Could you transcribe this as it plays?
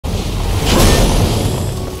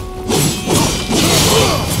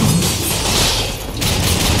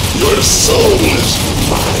The soul is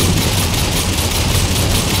mine.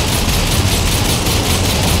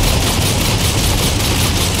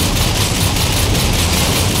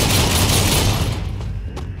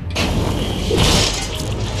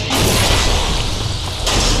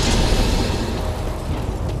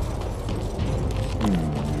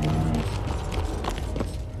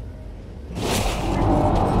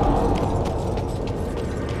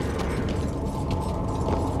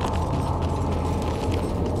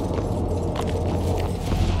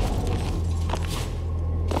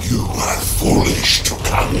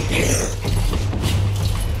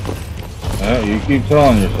 You keep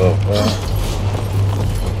telling yourself that.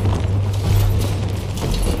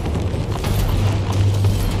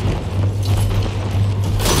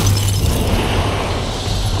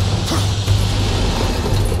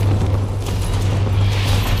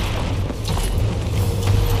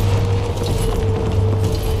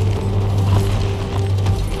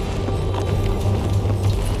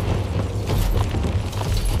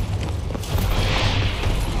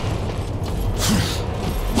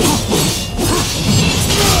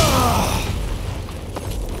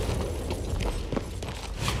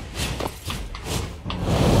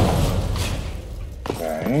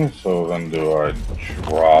 So then do I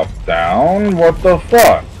drop down? What the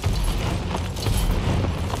fuck?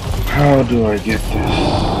 How do I get this?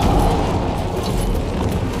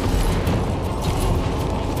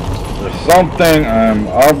 There's something I'm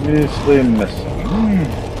obviously missing.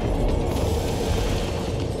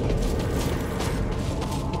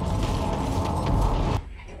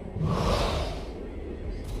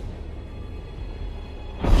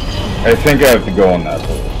 I think I have to go in that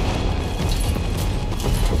hole.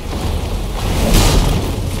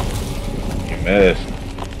 Missed.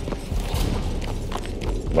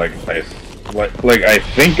 Like I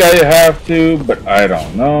think I have to, but I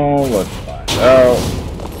don't know. Let's find out.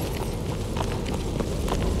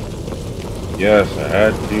 Yes, I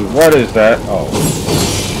had to. What is that? Oh.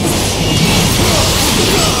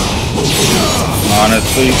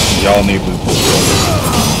 Honestly, y'all need to.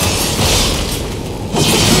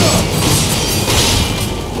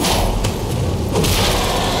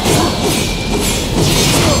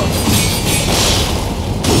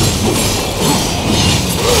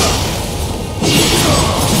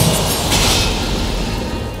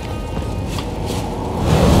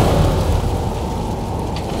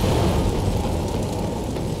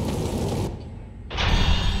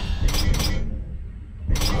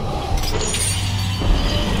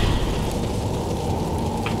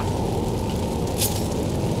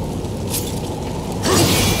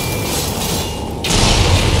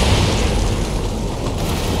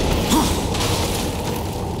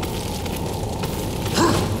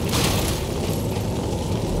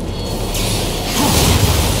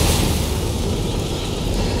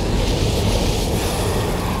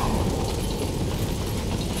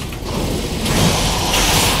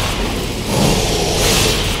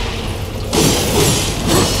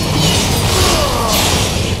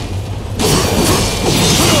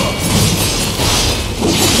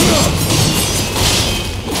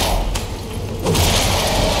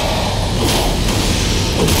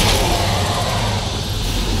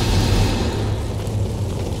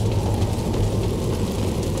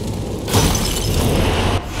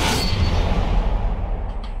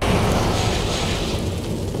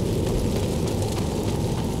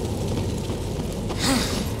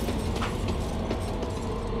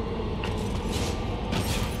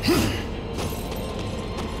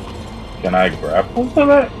 Can I grapple to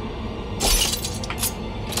that?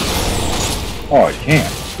 Oh, I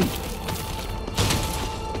can't.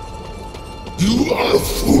 You are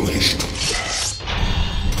foolish.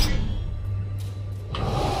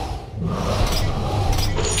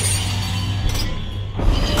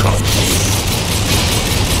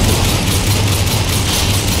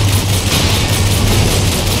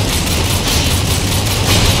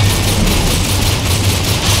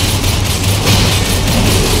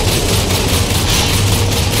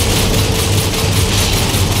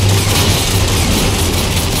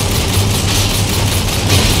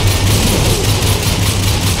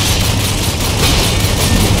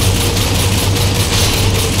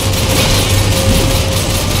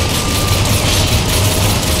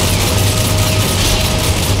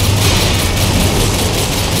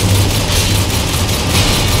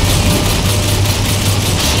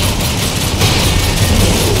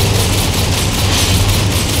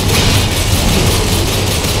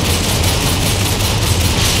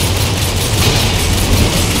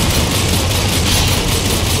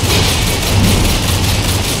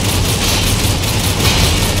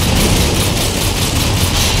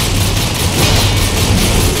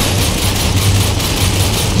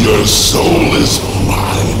 Your soul is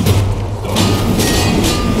mine.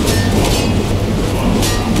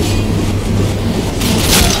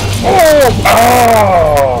 Oh!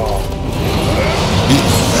 Oh!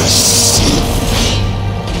 Yes.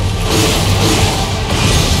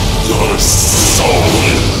 Your soul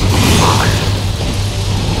is mine.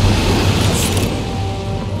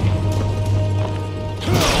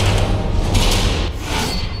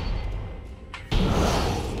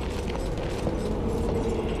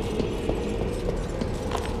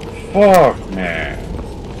 Fuck, man.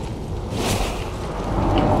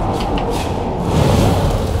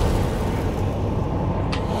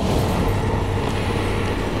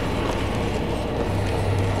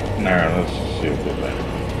 Now, let's just see if there's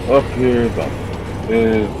anything up here. There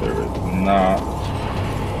is not.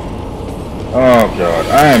 Oh god,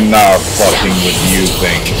 I am not fucking with you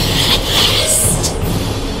things.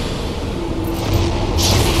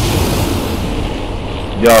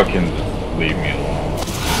 Y'all can just leave me alone.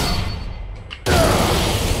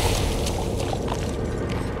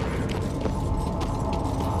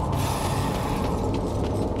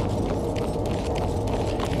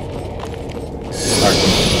 I can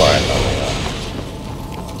just buy another one.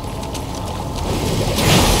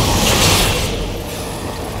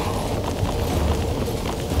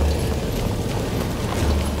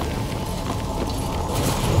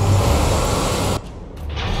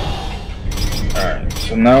 Alright,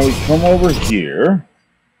 so now we come over here.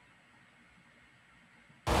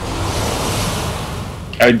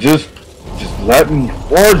 Just let me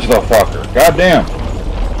forge the fucker. Goddamn.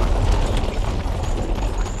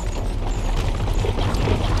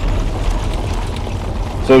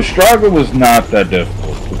 So Straga was not that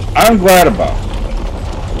difficult, which I'm glad about.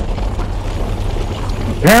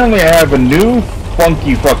 Apparently I have a new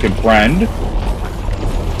funky fucking friend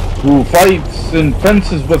who fights and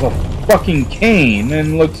fences with a fucking cane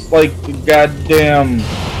and looks like the goddamn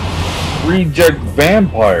reject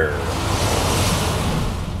vampire.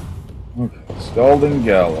 Okay, Scalding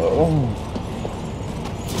Gallow.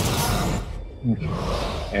 Okay.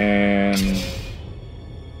 And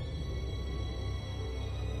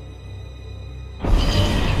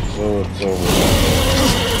so it's over there.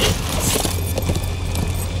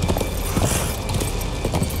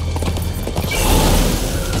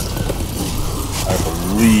 I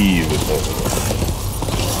believe it's over there.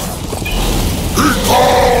 He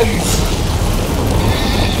comes!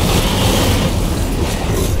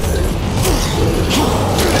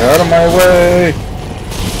 Get out of my way!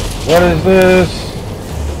 What is this?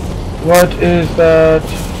 What is that?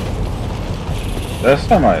 That's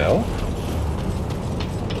not my elf.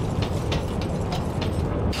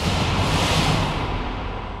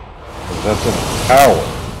 That's a tower.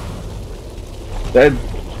 That.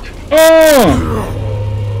 Oh!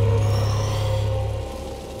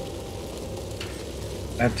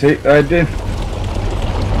 I did.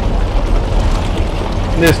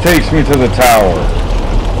 This takes me to the tower.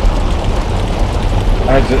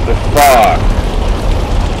 I just fuck.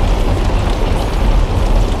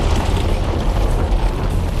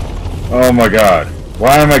 Oh my god.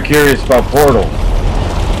 Why am I curious about portals?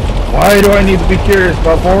 Why do I need to be curious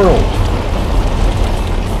about portals?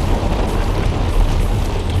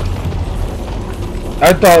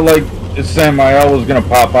 I thought like Samael was gonna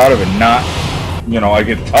pop out of it, not, you know, I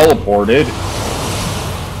get teleported.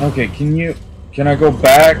 Okay, can I go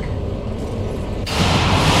back?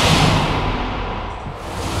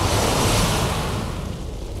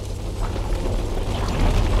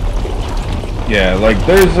 Yeah, like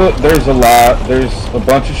there's a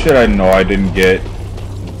bunch of shit I know I didn't get.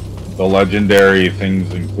 The legendary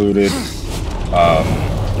things included.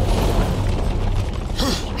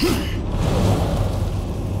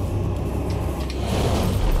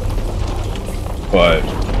 But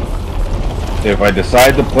if I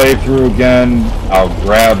decide to play through again, I'll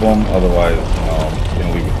grab them. Otherwise, you know, I'm just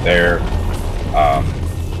gonna leave it there.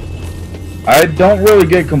 I don't really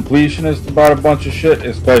get completionist about a bunch of shit,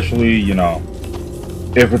 especially, you know,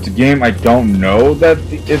 if it's a game I don't know that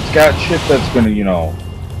it's got shit that's gonna, you know,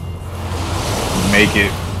 make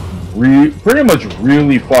it pretty much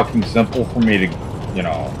really fucking simple for me to, you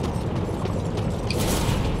know,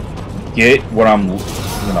 get what I'm,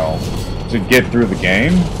 you know, to get through the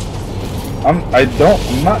game. I'm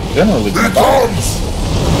not generally gonna buy it.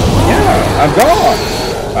 Yeah, I'm gone.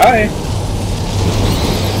 Bye.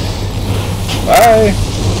 Bye.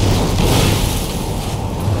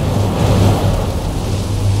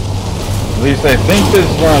 At least I think this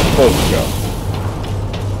is where I'm supposed to go.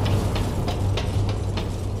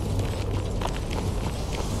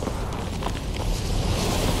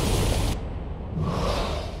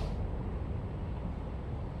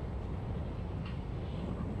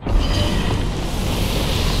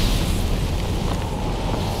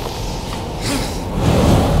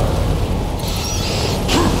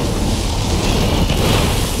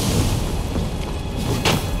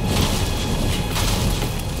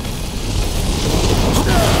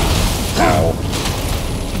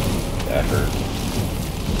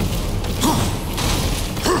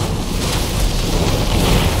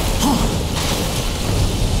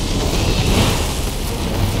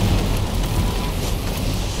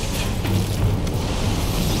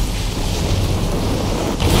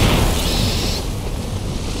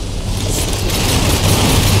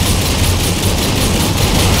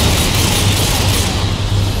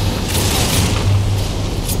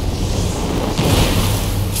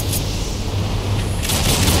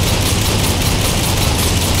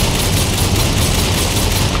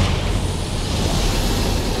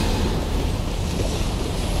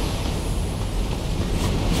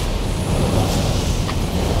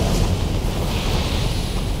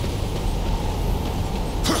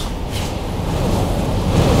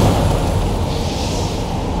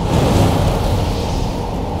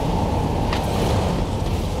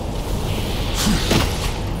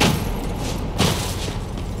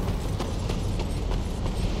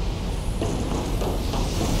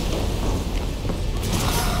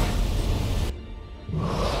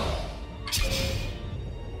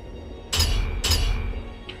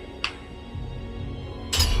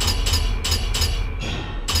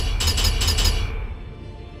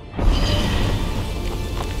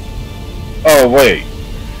 Oh, wait.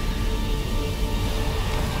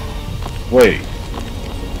 Wait.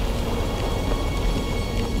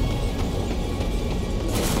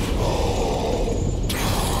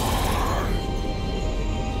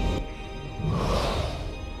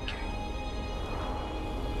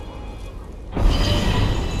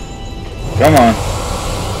 Come on.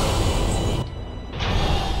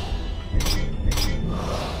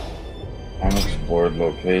 Unexplored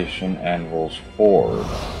location, Anvil's Ford.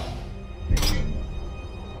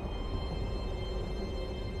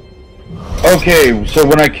 Okay, so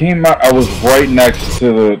when I came out, I was right next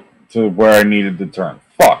to where I needed to turn.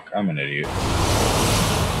 Fuck, I'm an idiot.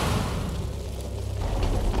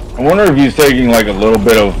 I wonder if he's taking like a little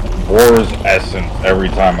bit of War's essence every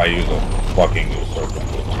time I use a fucking new circle.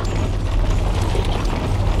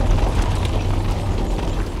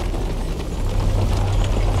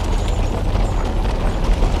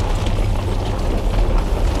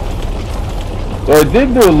 So I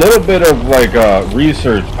did do a little bit of like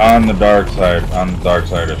research on the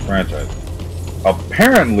Darksiders franchise.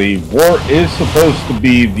 Apparently, War is supposed to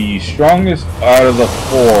be the strongest out of the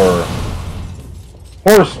 4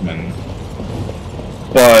 horsemen,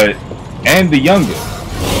 and the youngest.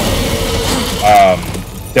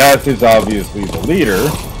 Death is obviously the leader.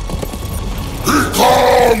 He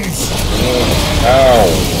comes!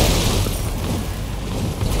 Ow.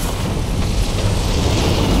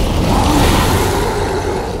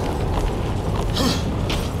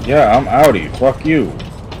 Yeah, I'm outie. Fuck you.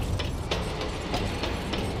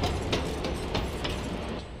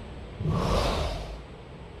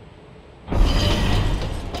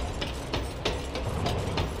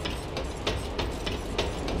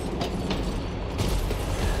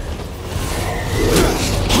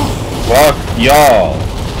 Fuck y'all.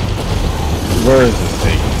 Where is this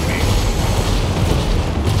taking me?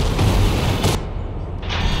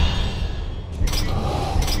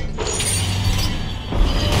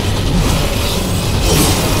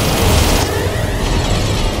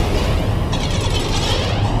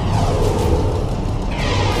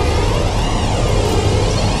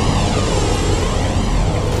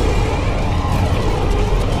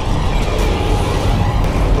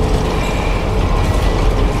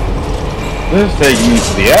 This is taking me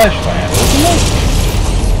to the Ashland, isn't it?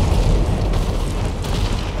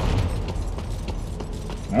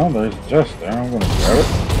 No, there's just there. I'm gonna grab it.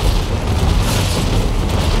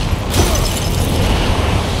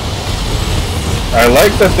 I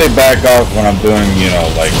like that they back off when I'm doing, you know,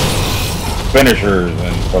 like finishers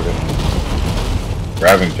and fucking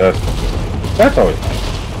grabbing chests. That's always nice.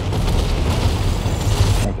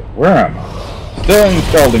 Okay, where am I? Still in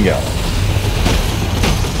Scalding Galley.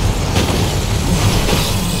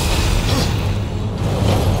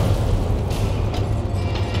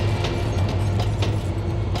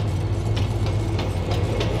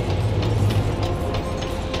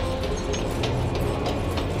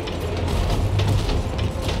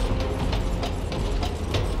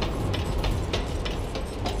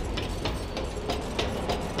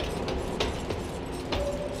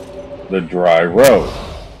 The dry road.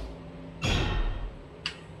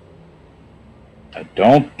 I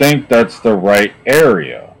don't think that's the right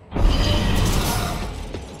area.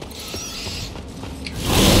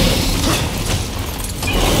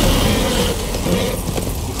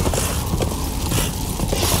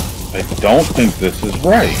 I don't think this is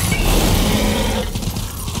right.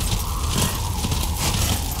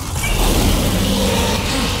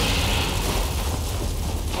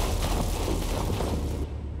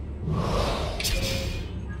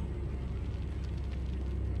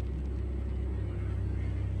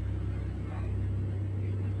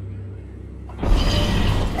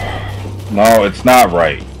 No, it's not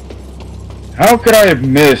right. How could I have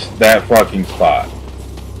missed that fucking spot?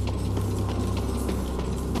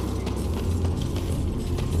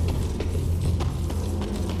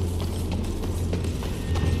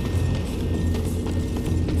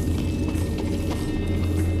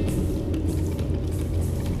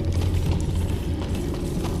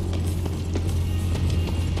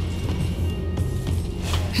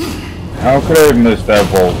 How could I have missed that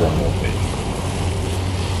Volgrim location?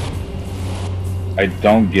 I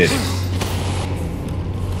don't get it.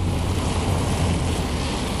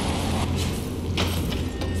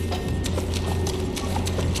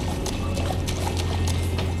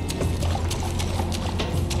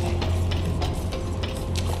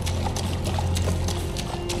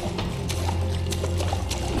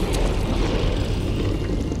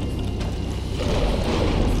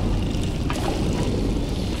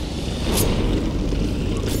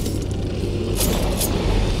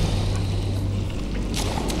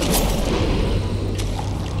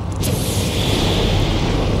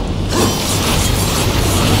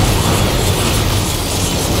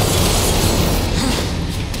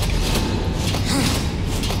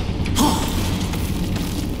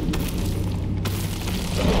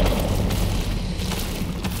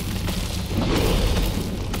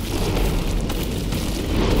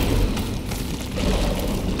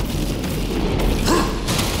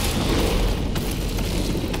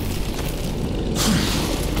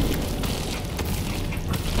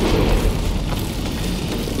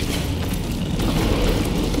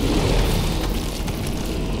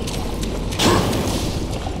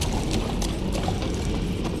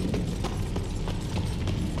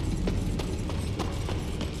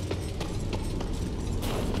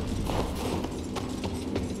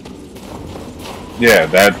 Yeah,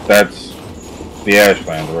 that's the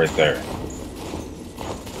Ashlands right there.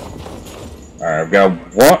 Alright, I've got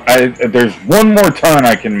one. There's one more turn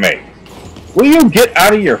I can make. Will you get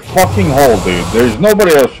out of your fucking hole, dude? There's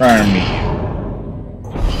nobody else trying to meet you.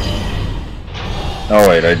 Oh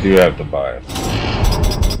wait, I do have to buy it.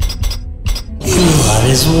 You are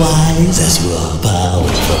as wise as you are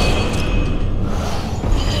powerful.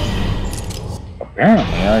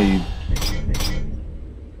 Apparently,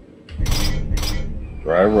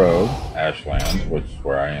 Dry Road, Ashlands, which is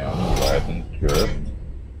where I am, Latham Drift.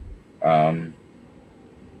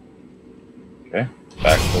 Okay,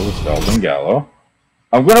 back to the Skeleton Gallow.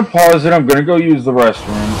 I'm gonna pause it, I'm gonna go use the restroom,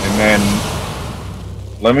 and then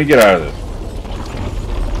let me get out of this.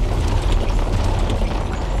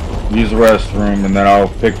 Use the restroom, and then I'll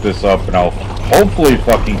pick this up, and I'll hopefully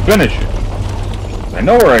fucking finish it. I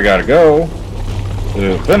know where I gotta go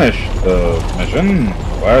to finish the mission,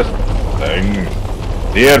 quest thing,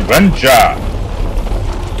 the adventure.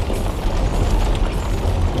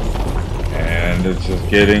 And it's just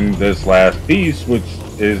getting this last piece, which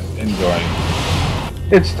is enjoying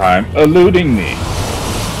its time eluding me.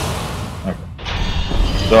 Okay.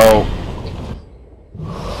 So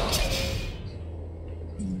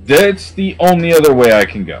that's the only other way I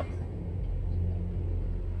can go.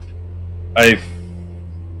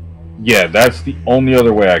 Yeah, that's the only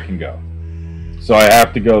other way I can go. So I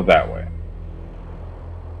have to go that way.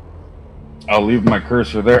 I'll leave my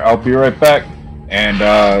cursor there. I'll be right back.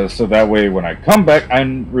 And so that way when I come back, I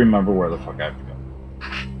remember where the fuck I have to go.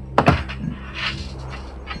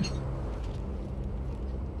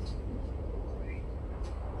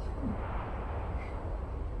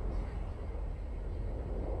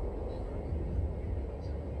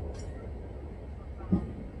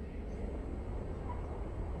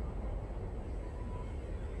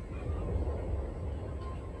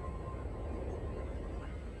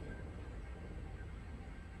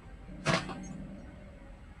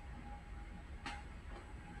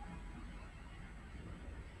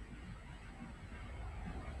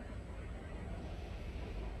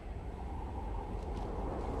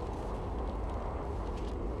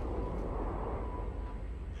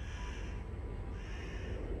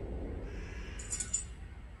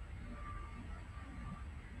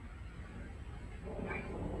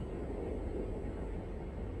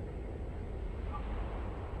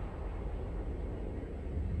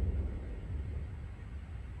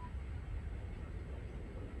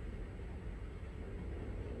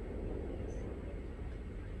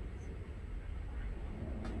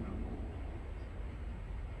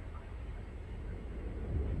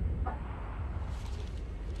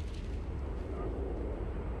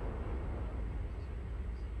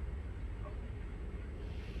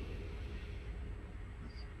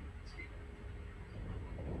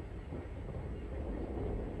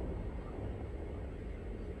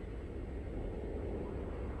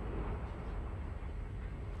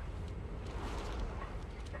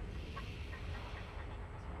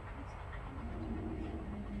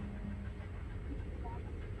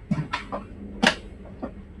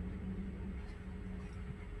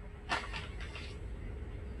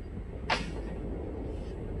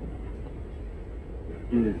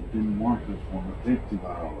 It didn't want this one. It takes 2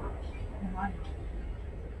 hours.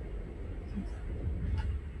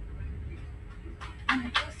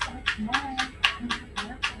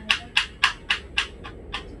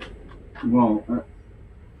 Well,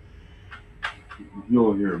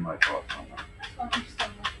 you'll hear my thoughts on that.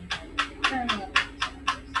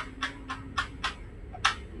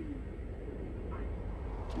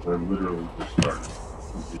 I literally just started.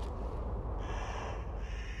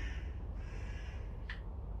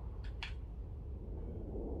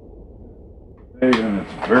 And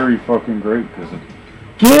it's very fucking great because it's...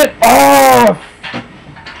 Get off!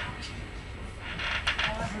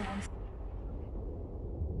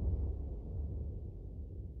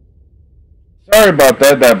 Sorry about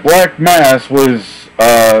that. That black mass was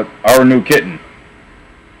our new kitten.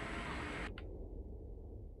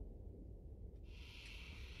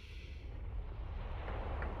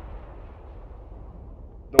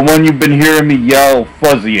 The one you've been hearing me yell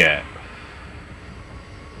fuzzy at.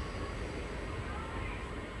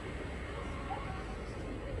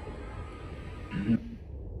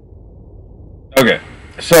 Okay,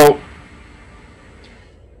 so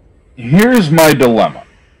here's my dilemma.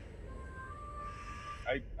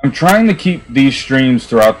 I'm trying to keep these streams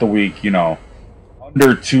throughout the week, you know,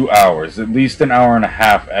 under 2 hours, at least an hour and a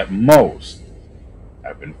half at most.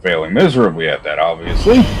 I've been failing miserably at that,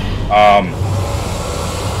 obviously.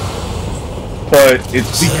 But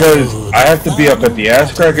it's because I have to be up at the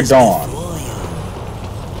ass crack of dawn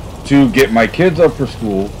to get my kids up for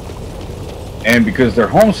school, and because they're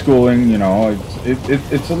homeschooling, you know,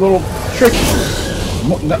 it's a little tricky.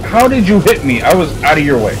 How did you hit me? I was out of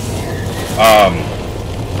your way.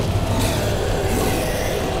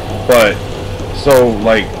 But so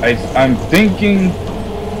like I'm thinking,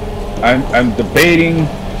 I'm debating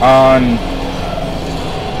on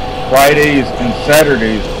Fridays and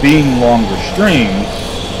Saturdays being longer streams.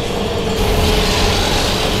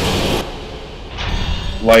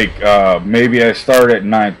 Like maybe I start at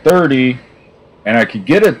 9:30 and I could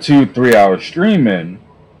get a 2-3 hour stream in,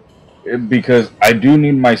 because I do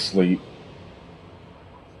need my sleep.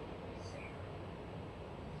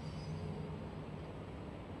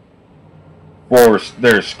 For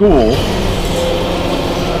their school.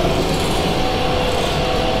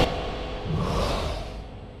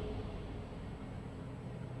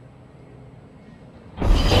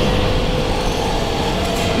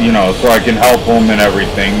 You know, so I can help them and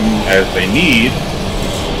everything as they need.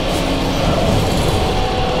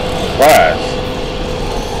 Class.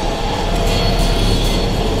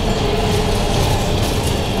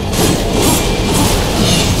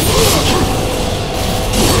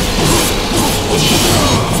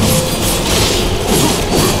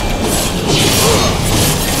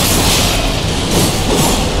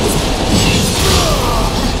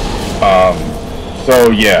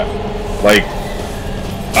 So yeah, like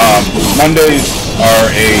Mondays are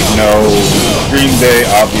a no stream day,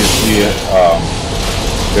 obviously,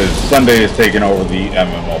 because Sunday is taking over the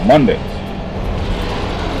MMO Mondays.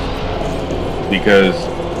 Because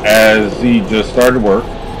as he just started work,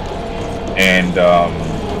 and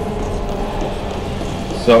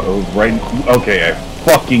so right, okay, I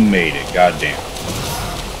fucking made it, goddamn.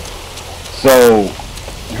 So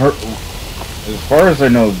her, as far as I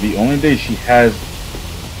know, the only day she has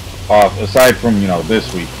off, aside from, you know,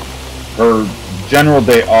 this week, her general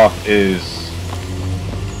day off is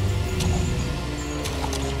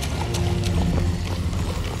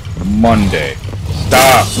Monday.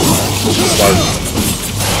 Stop!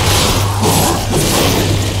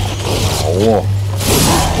 Oh.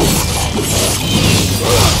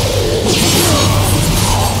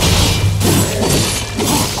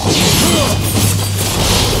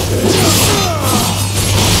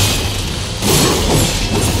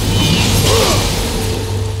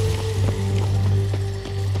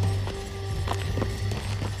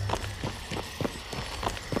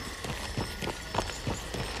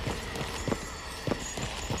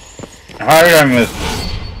 How did I miss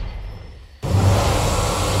this?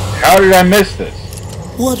 How did I miss this?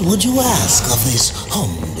 What would you ask of this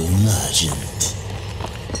humble merchant?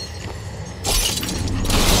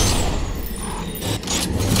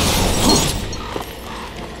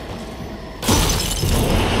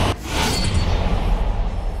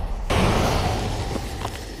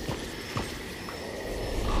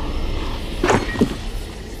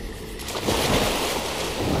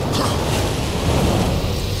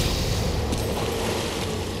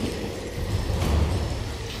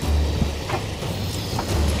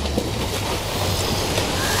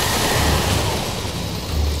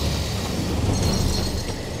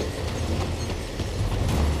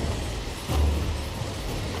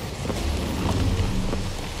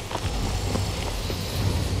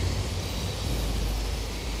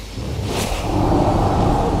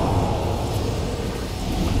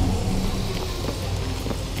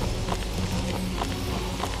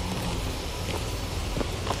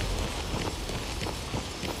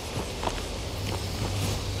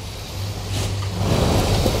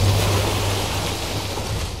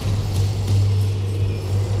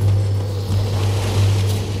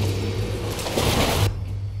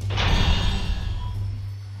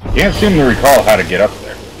 Can't seem to recall how to get up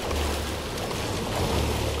there.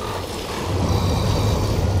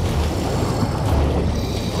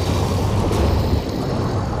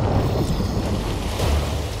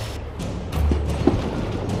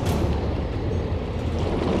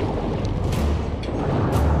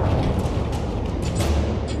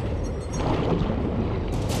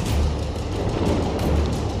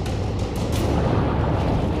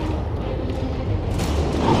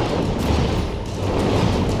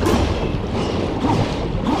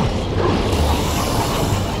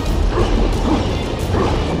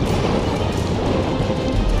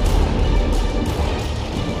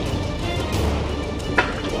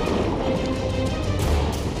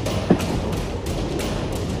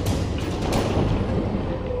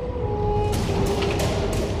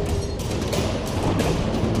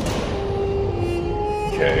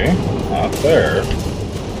 Okay, not there.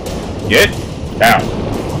 Get down.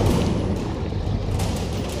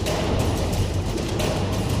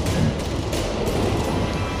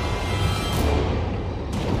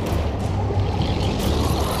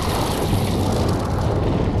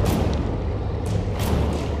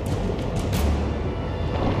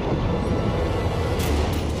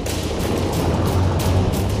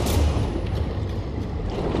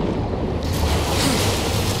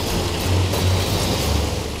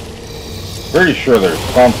 Pretty sure there's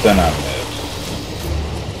something I missed.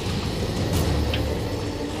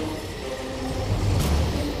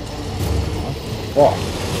 What?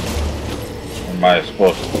 Am I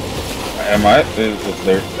supposed to? Am I? Is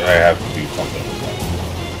there? I have to do something with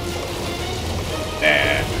that.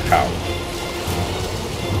 And how?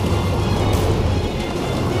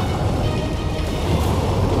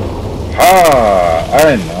 Ah,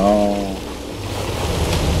 I know.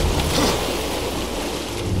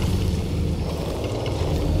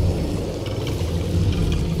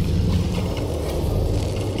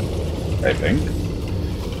 I think.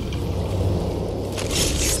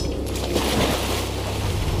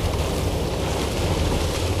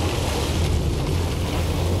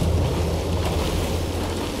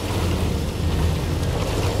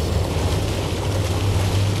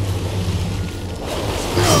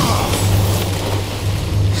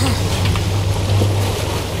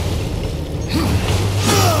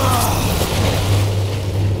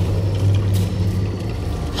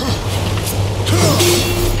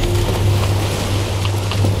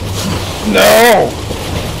 No!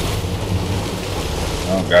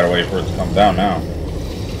 Oh, gotta wait for it to come down now.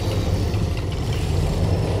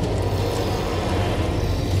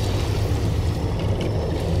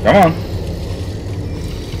 Come on.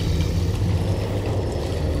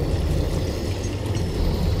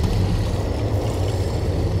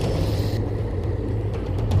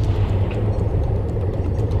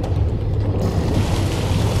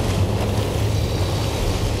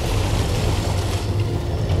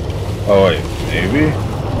 Oh wait, maybe?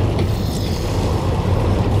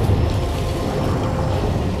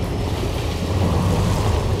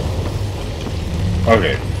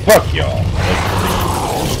 Okay, fuck y'all.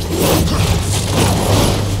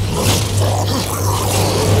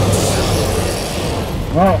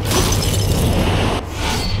 Well.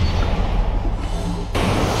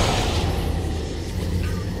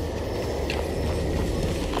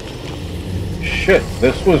 Shit,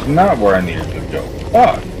 this was not where I needed to go.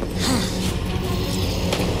 Fuck.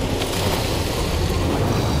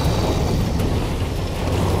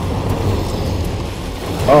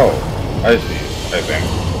 Oh, I see, I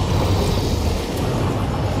think.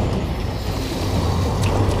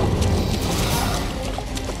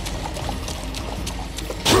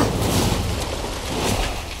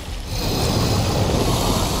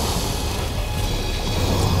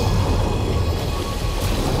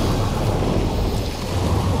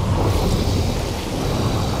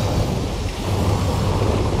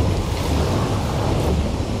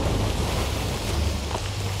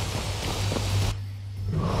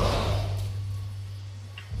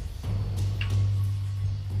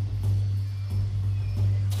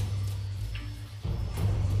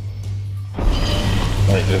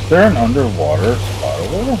 Wait, is there an underwater spot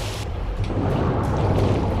over there?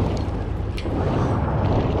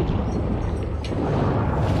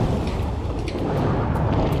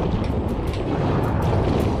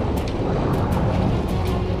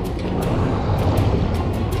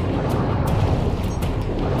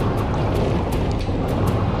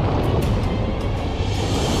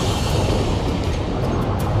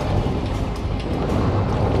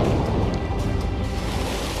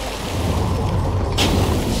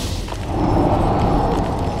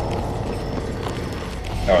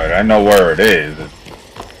 Alright, I know where it is.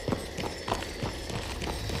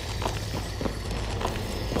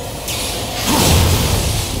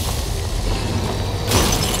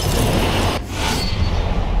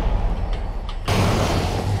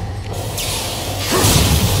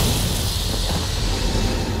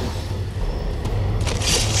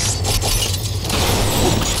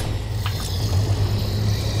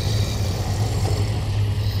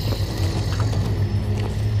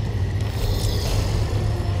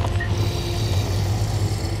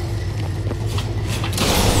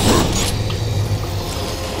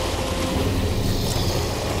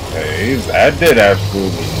 Okay, that did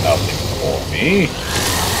absolutely nothing for me.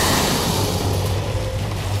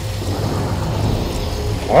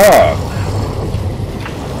 Fuck.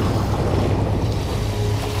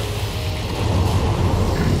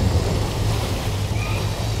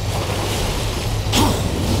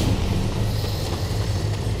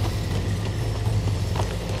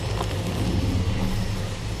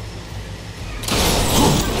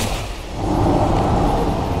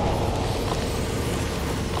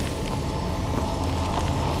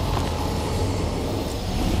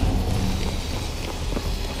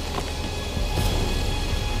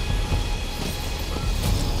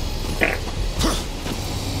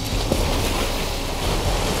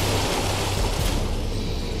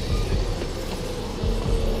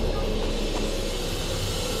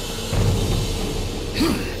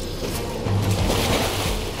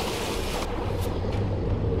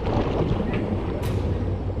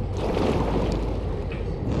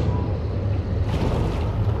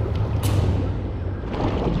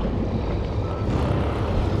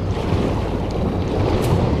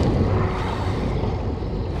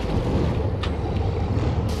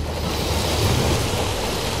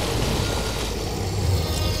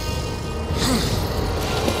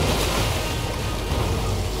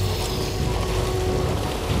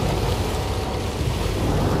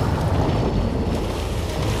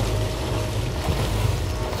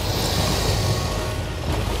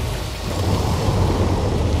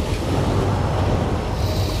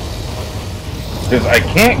 Because I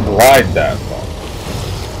can't glide that far.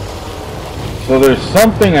 So there's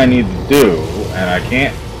something I need to do, and I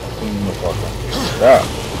can't seem to fucking figure it out.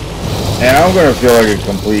 And I'm gonna feel like a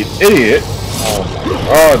complete idiot. Oh my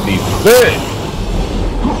god, these fish!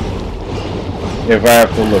 If I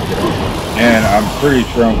have to look at them. And I'm pretty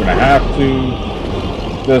sure I'm gonna have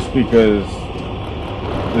to, just because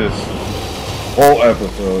this whole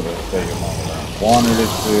episode has taken longer than I wanted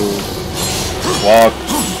it to. Fuck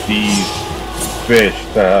these fish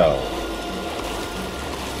to hell.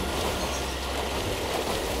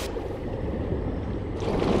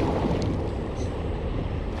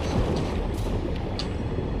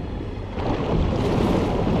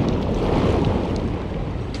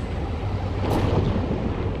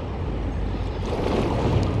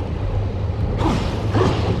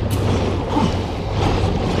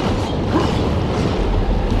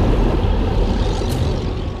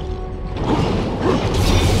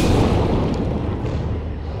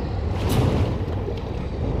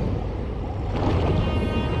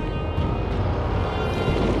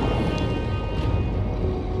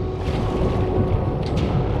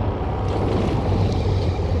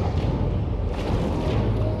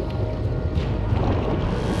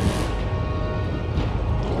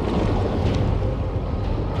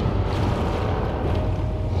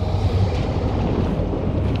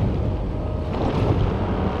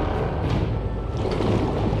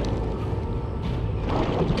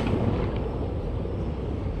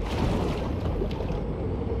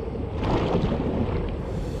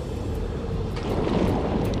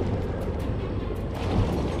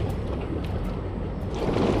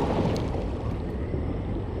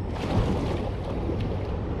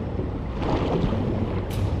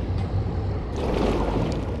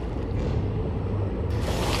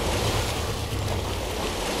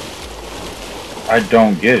 I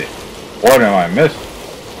don't get it. What am I missing?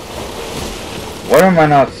 What am I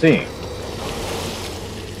not seeing?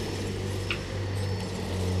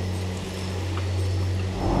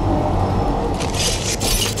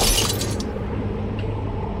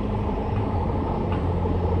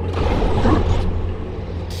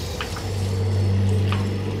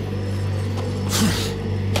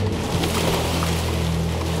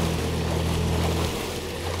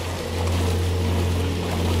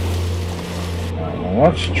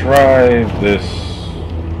 Let's try this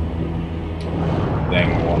thing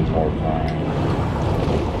one more time.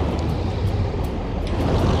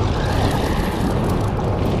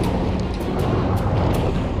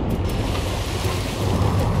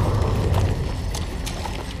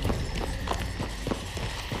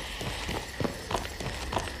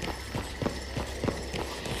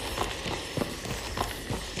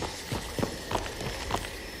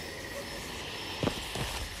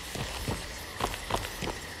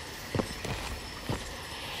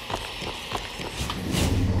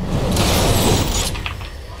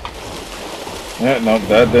 Yeah, no,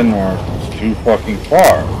 that didn't work. It's too fucking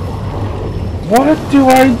far. What do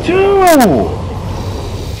I do?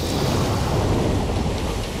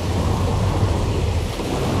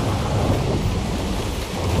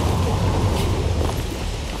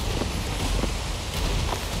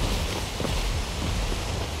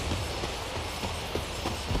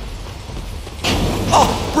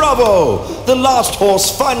 Oh, bravo! The last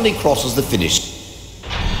horse finally crosses the finish.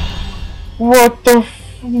 What the f-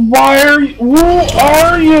 Why are you- Who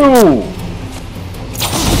are you?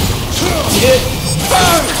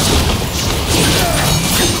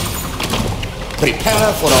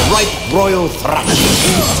 Prepare for a right royal thrust.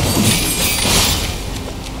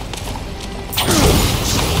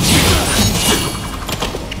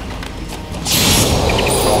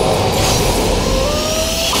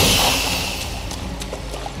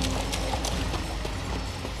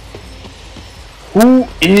 Who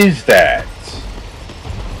is that?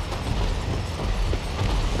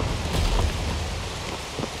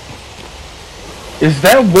 Is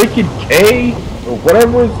that Wicked K? Or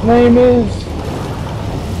whatever his name is?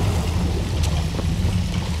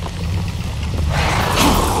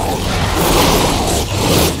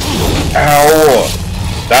 Ow!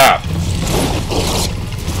 Stop!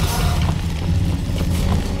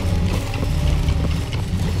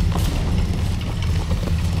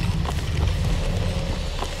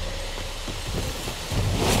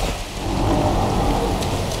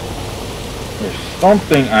 There's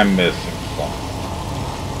something I'm missing.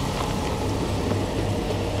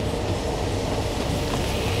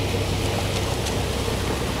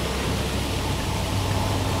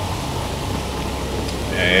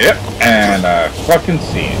 Yep, and I fucking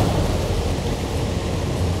see it.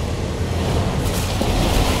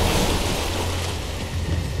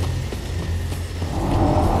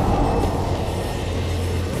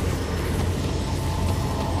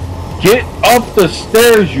 up the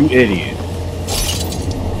stairs, you idiot.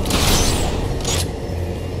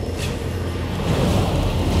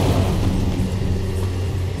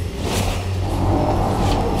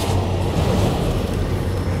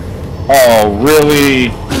 Oh, really?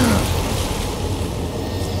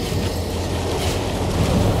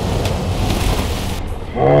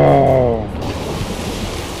 Oh.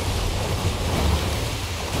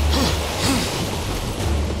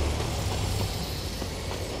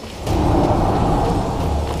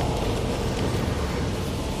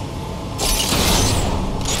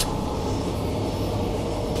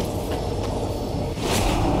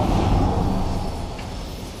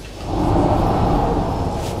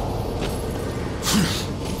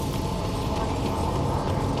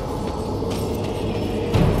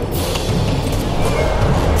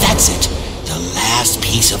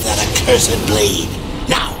 Of that accursed blade.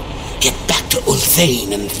 Now, get back to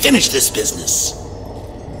Ulthane and finish this business.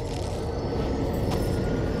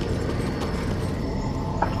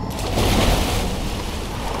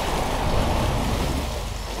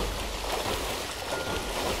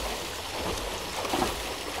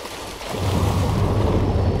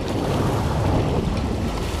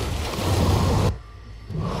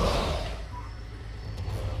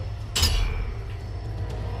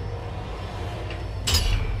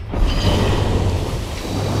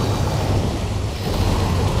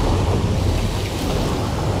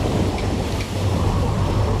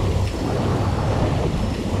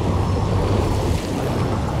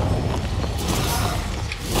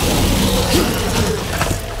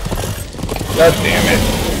 God damn it.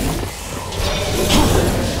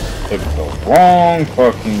 Took the wrong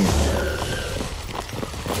fucking...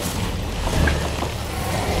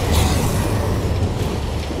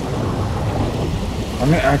 I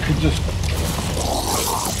mean, I could just...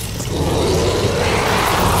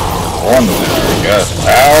 on there, I guess.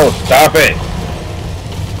 Ow, stop it!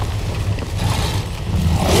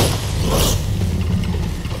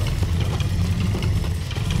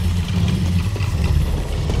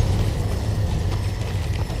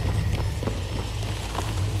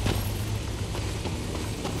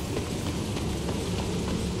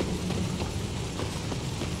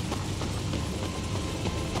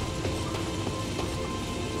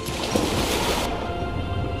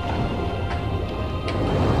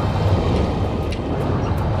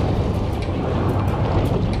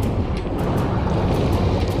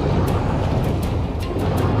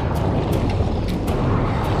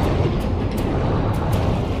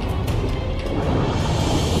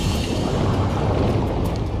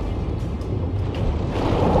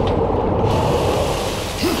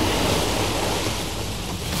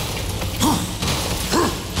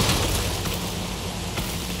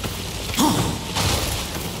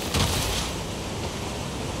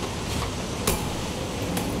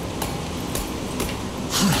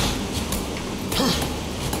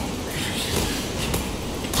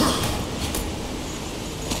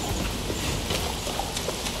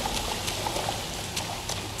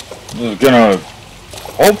 This is gonna...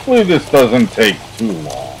 hopefully this doesn't take too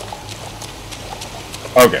long.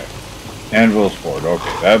 Okay. Anvil's Ford.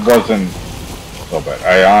 Okay, that wasn't so bad.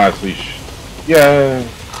 I honestly... yeah.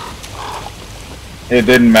 It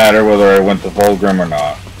didn't matter whether I went to Volgrim or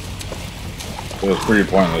not. It was pretty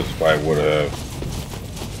pointless if I would have...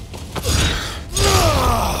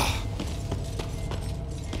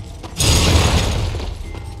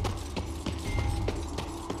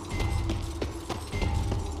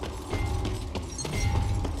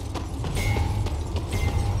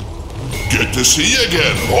 Good to see you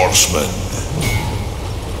again, horseman.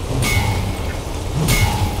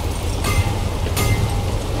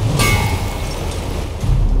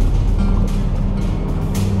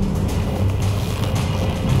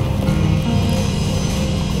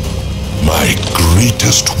 My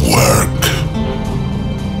greatest work.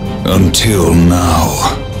 Until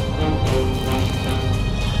now.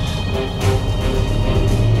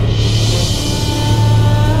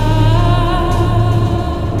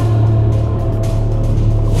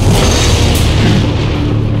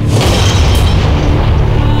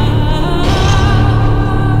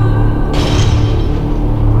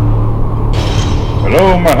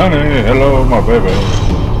 Hello, my honey. Hello, my baby.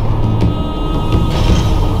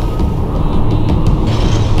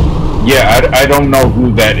 Yeah, I don't know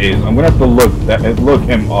who that is. I'm gonna have to look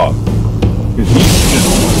him up. Cause he's just...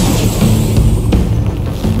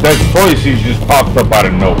 that voice, he's just popped up out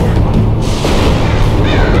of nowhere.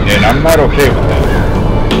 And I'm not okay with that.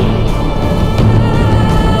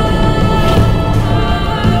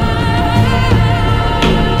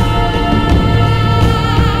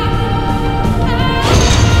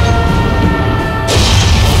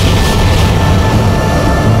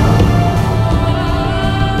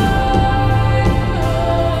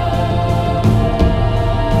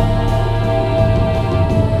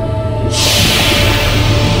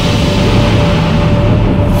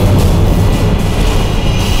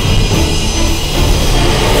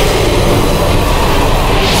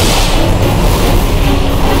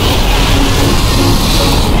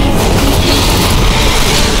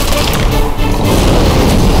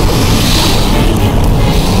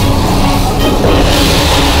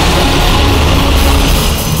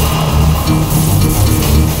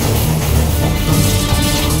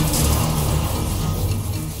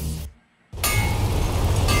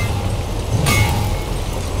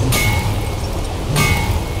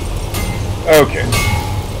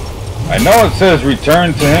 know it says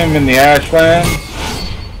return to him in the Ashlands.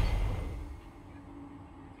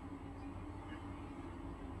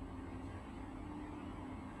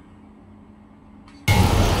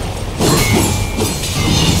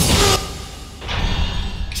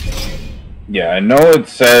 Yeah, I know it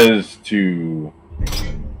says to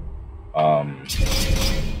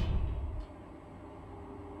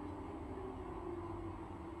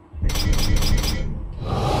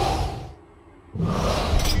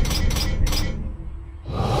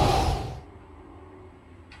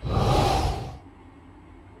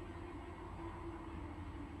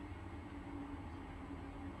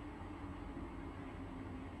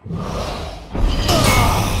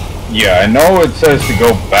yeah, I know it says to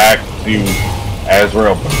go back to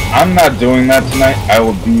Azrael, but I'm not doing that tonight. I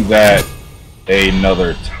will do that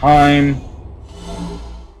another time.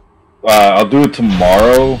 I'll do it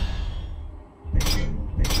tomorrow.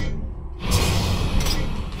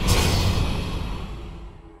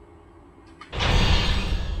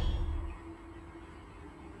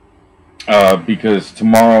 Because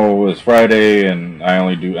tomorrow is Friday and I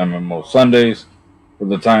only do MMO Sundays for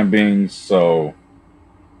the time being, so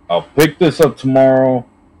I'll pick this up tomorrow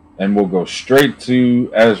and we'll go straight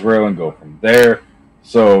to Azrael and go from there.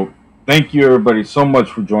 So thank you everybody so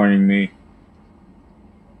much for joining me.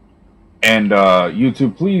 And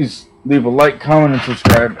YouTube, please leave a like, comment, and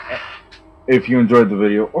subscribe if you enjoyed the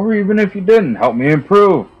video, or even if you didn't. Help me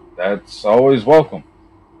improve. That's always welcome.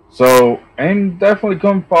 So, and definitely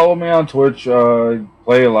come follow me on Twitch.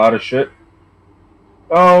 Play a lot of shit.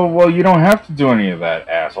 Oh, well, you don't have to do any of that,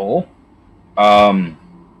 asshole.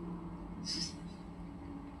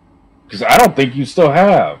 Because I don't think you still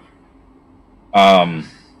have.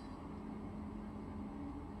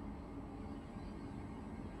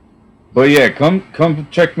 But yeah, come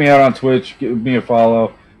check me out on Twitch. Give me a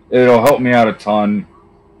follow. It'll help me out a ton.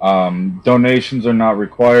 Donations are not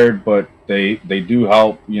required, but they do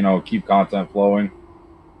help, you know, keep content flowing.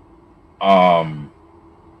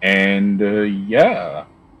 Yeah.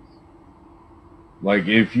 Like,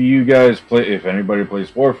 if you guys play, if anybody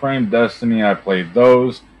plays Warframe, Destiny, I played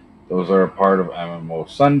those. Those are a part of MMO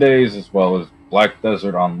Sundays, as well as Black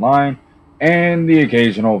Desert Online, and the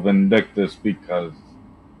occasional Vindictus, because,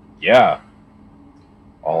 yeah,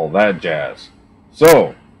 all that jazz.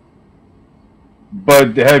 So,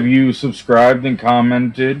 but have you subscribed and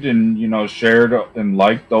commented and, you know, shared and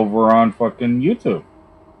liked over on fucking YouTube?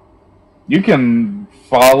 You can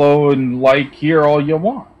follow and like here all you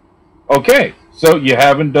want. Okay, so you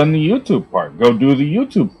haven't done the YouTube part. Go do the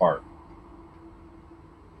YouTube part.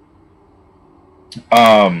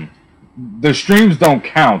 The streams don't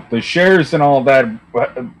count. The shares and all that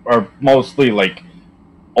are mostly like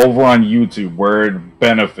over on YouTube where it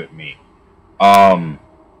benefit me.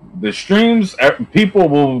 The streams, people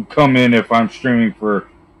will come in if I'm streaming for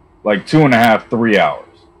like 2.5, 3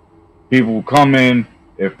 hours. People will come in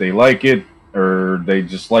if they like it or they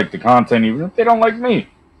just like the content. Even if they don't like me,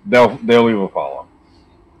 they'll leave a follow.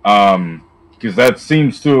 Because that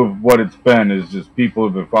seems to have what it's been, is just people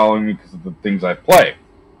have been following me because of the things I play.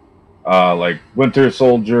 Like Winter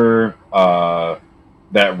Soldier,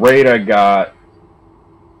 that raid I got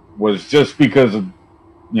was just because of,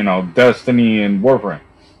 you know, Destiny and Warframe.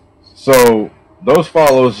 So those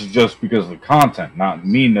follows is just because of the content, not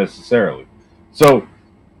me necessarily. So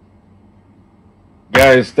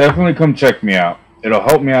guys, definitely come check me out. It'll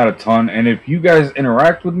help me out a ton. And if you guys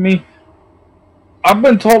interact with me, I've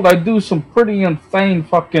been told I do some pretty insane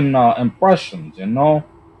fucking impressions, you know?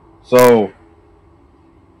 So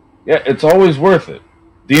yeah, it's always worth it.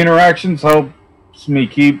 The interactions helps me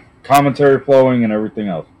keep commentary flowing and everything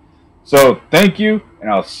else. So thank you, and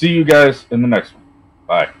I'll see you guys in the next one.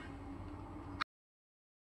 Bye.